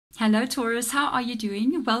Hello Taurus, how are you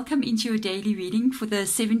doing? Welcome into your daily reading for the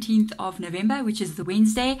 17th of November, which is the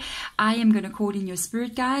Wednesday. I am going to call in your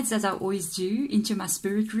spirit guides, as I always do, into my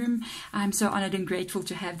spirit room. I'm so honored and grateful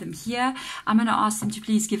to have them here. I'm going to ask them to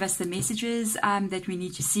please give us the messages that we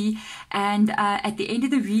need to see. And at the end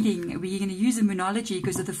of the reading, we're going to use the moonology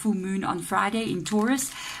because of the full moon on Friday in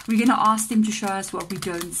Taurus. We're going to ask them to show us what we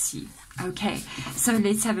don't see. Okay, so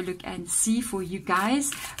let's have a look and see for you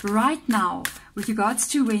guys right now with regards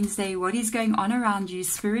to Wednesday, what is going on around you,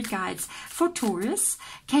 spirit guides for Taurus.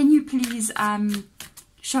 Can you please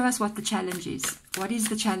show us what the challenge is? What is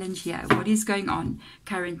the challenge here? What is going on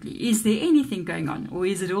currently? Is there anything going on, or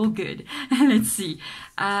is it all good? Let's see.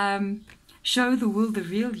 Show the world the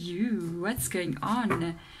real you. What's going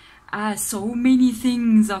on? So many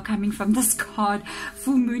things are coming from this card.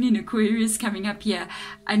 Full moon in Aquarius coming up here,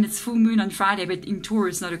 and it's full moon on Friday, but in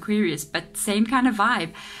Taurus, not Aquarius, but same kind of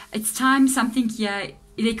vibe. It's time something here.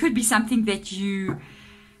 There could be something that you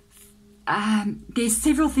there's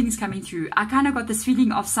several things coming through. I kind of got this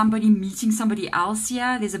feeling of somebody meeting somebody else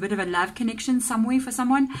here. There's a bit of a love connection somewhere for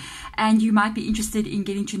someone, and you might be interested in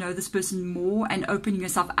getting to know this person more and opening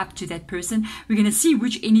yourself up to that person. We're going to see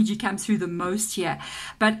which energy comes through the most here,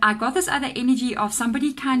 but I got this other energy of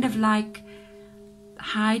somebody kind of like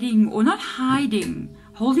hiding, or not hiding,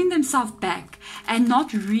 holding themselves back and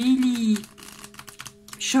not really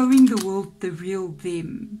showing the world the real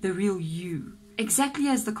them, the real you. Exactly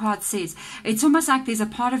as the card says. It's almost like there's a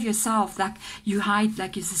part of yourself like you hide,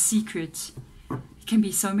 like it's a secret. It can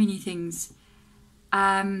be so many things.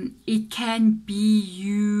 It can be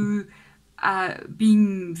you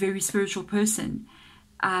being a very spiritual person.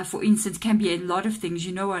 For instance, can be a lot of things.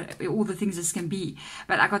 You know what all the things this can be.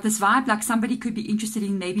 But I got this vibe like somebody could be interested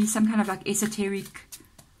in maybe some kind of like esoteric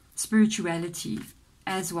spirituality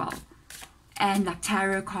as well. And like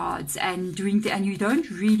tarot cards and doing and you don't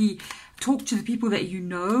really talk to the people that you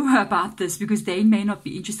know about this because they may not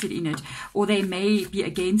be interested in it, or they may be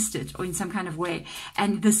against it, or in some kind of way.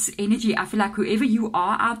 And this energy, I feel like whoever you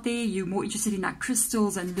are out there, you're more interested in like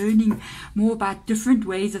crystals and learning more about different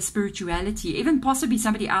ways of spirituality. Even possibly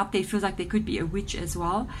somebody out there feels like they could be a witch as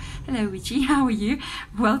well. Hello witchy, how are you?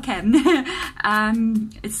 Welcome.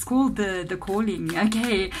 It's called the calling,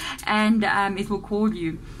 okay, and it will call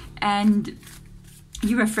you, and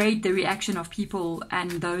you're afraid the reaction of people and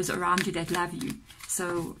those around you that love you.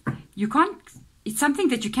 So you can't, it's something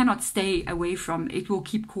that you cannot stay away from. It will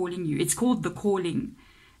keep calling you. It's called the calling.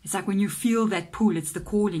 It's like when you feel that pull, it's the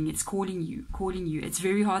calling. It's calling you, calling you. It's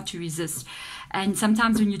very hard to resist. And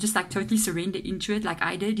sometimes when you just like totally surrender into it, like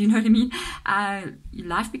I did, you know what I mean?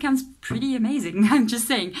 Life becomes pretty amazing. I'm just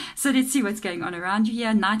saying. So let's see what's going on around you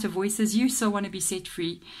here. Knight of Voices. You so want to be set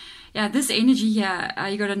free. Yeah, this energy here,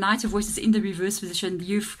 you got a Knight of Voices in the reverse position.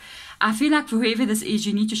 I feel like for whoever this is,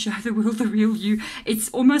 you need to show the world the real you. It's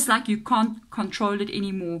almost like you can't control it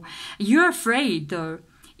anymore. You're afraid, though,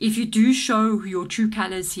 if you do show your true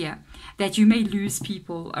colors here, that you may lose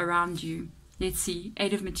people around you. Let's see,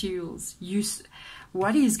 8 of Materials.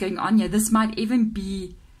 What is going on here? This might even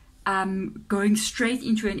be going straight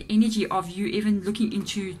into an energy of you even looking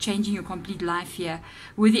into changing your complete life here.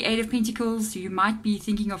 With the 8 of Pentacles, you might be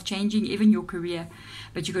thinking of changing even your career,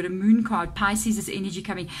 but you got a Moon card. Pisces is energy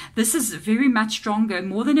coming. This is very much stronger,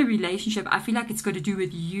 more than a relationship. I feel like it's got to do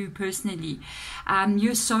with you personally.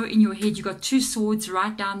 You're so in your head. You got 2 swords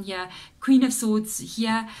right down here, Queen of Swords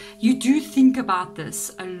here. You do think about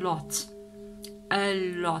this a lot,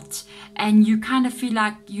 and you kind of feel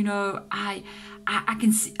like, you know, I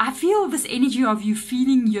feel this energy of you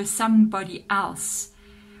feeling you're somebody else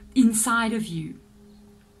inside of you.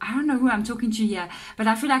 I don't know who I'm talking to here, but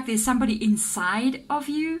I feel like there's somebody inside of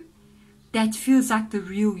you that feels like the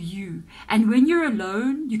real you. And when you're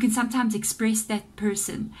alone, you can sometimes express that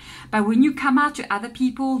person. But when you come out to other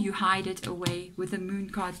people, you hide it away, with the Moon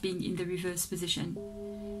card being in the reverse position.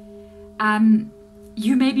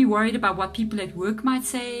 You may be worried about what people at work might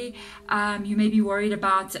say. You may be worried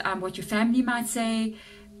about what your family might say.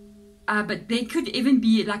 But there could even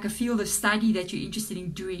be like a field of study that you're interested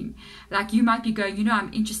in doing. Like you might be going, you know,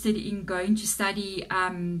 I'm interested in going to study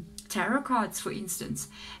tarot cards, for instance.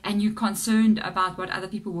 And you're concerned about what other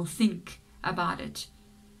people will think about it.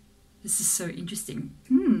 This is so interesting.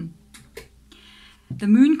 The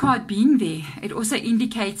Moon card being there, it also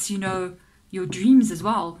indicates, you know, your dreams as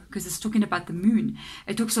well, because it's talking about the moon.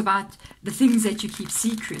 It talks about the things that you keep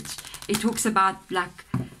secret. It talks about like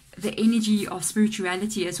the energy of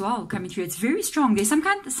spirituality as well coming through. It's very strong. There's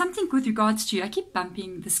something with regards to, I keep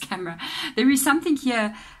bumping this camera. There is something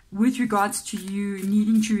here with regards to you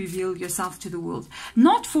needing to reveal yourself to the world.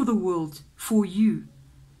 Not for the world, for you.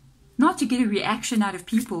 not to get a reaction out of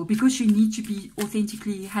people, because you need to be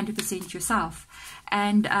authentically 100% yourself.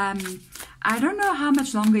 And I don't know how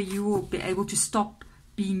much longer you will be able to stop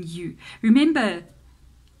being you. Remember,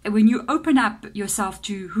 when you open up yourself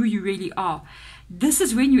to who you really are, this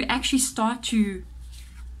is when you actually start to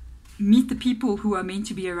meet the people who are meant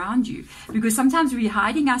to be around you. Because sometimes we're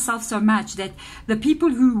hiding ourselves so much that the people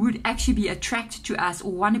who would actually be attracted to us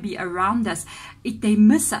or want to be around us, they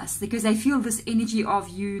miss us, because they feel this energy of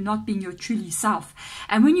you not being your truly self.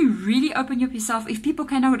 And when you really open up yourself, if people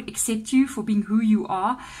cannot accept you for being who you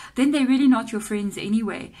are, then they're really not your friends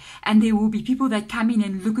anyway. And there will be people that come in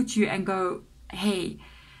and look at you and go, hey,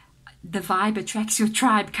 the vibe attracts your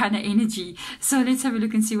tribe kind of energy. So let's have a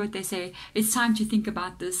look and see what they say. It's time to think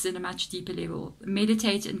about this in a much deeper level.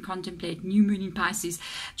 Meditate and contemplate. New moon in Pisces.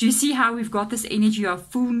 Do you see how we've got this energy of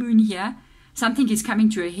full moon here? Something is coming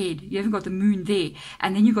to a head. You haven't got the moon there.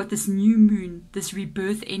 And then you've got this new moon, this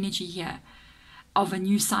rebirth energy here of a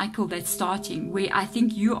new cycle that's starting, where I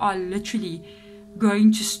think you are literally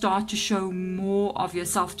going to start to show more of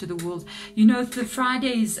yourself to the world. You know, the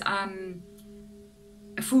Friday's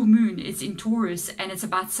full moon is in Taurus, and it's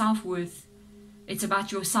about self-worth. It's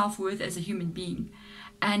about your self-worth as a human being.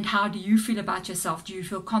 And how do you feel about yourself? Do you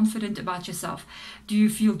feel confident about yourself? Do you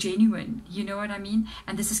feel genuine? You know what I mean?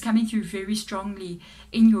 And this is coming through very strongly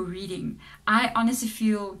in your reading. I honestly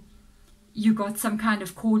feel you got some kind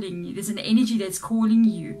of calling. There's an energy that's calling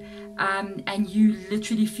you, and you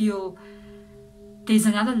literally feel there's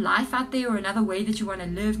another life out there, or another way that you want to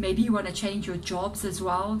live. Maybe you want to change your jobs as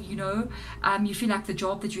well, you know. You feel like the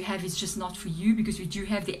job that you have is just not for you, because we do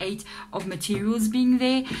have the 8 of materials being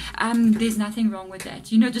there. There's nothing wrong with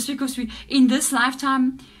that. You know, just because we, in this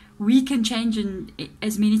lifetime, we can change in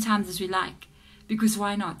as many times as we like. Because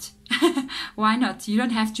why not? Why not? You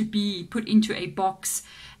don't have to be put into a box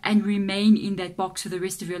and remain in that box for the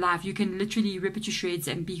rest of your life. You can literally rip it to shreds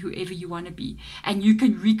and be whoever you want to be. And you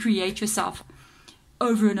can recreate yourself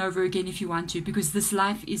over and over again if you want to, because this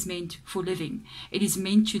life is meant for living. It is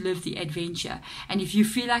meant to live the adventure. And if you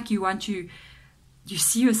feel like you want to, you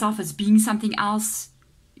see yourself as being something else,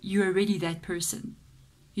 you're already that person.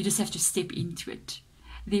 You just have to step into it.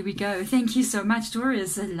 There we go. Thank you so much,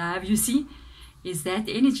 Taurus. Love, you see, is that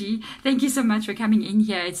energy. Thank you so much for coming in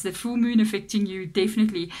here. It's the full moon affecting you,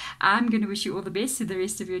 definitely. I'm going to wish you all the best for the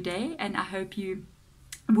rest of your day, and I hope you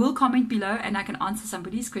will comment below and I can answer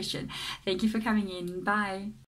somebody's question. Thank you for coming in. Bye.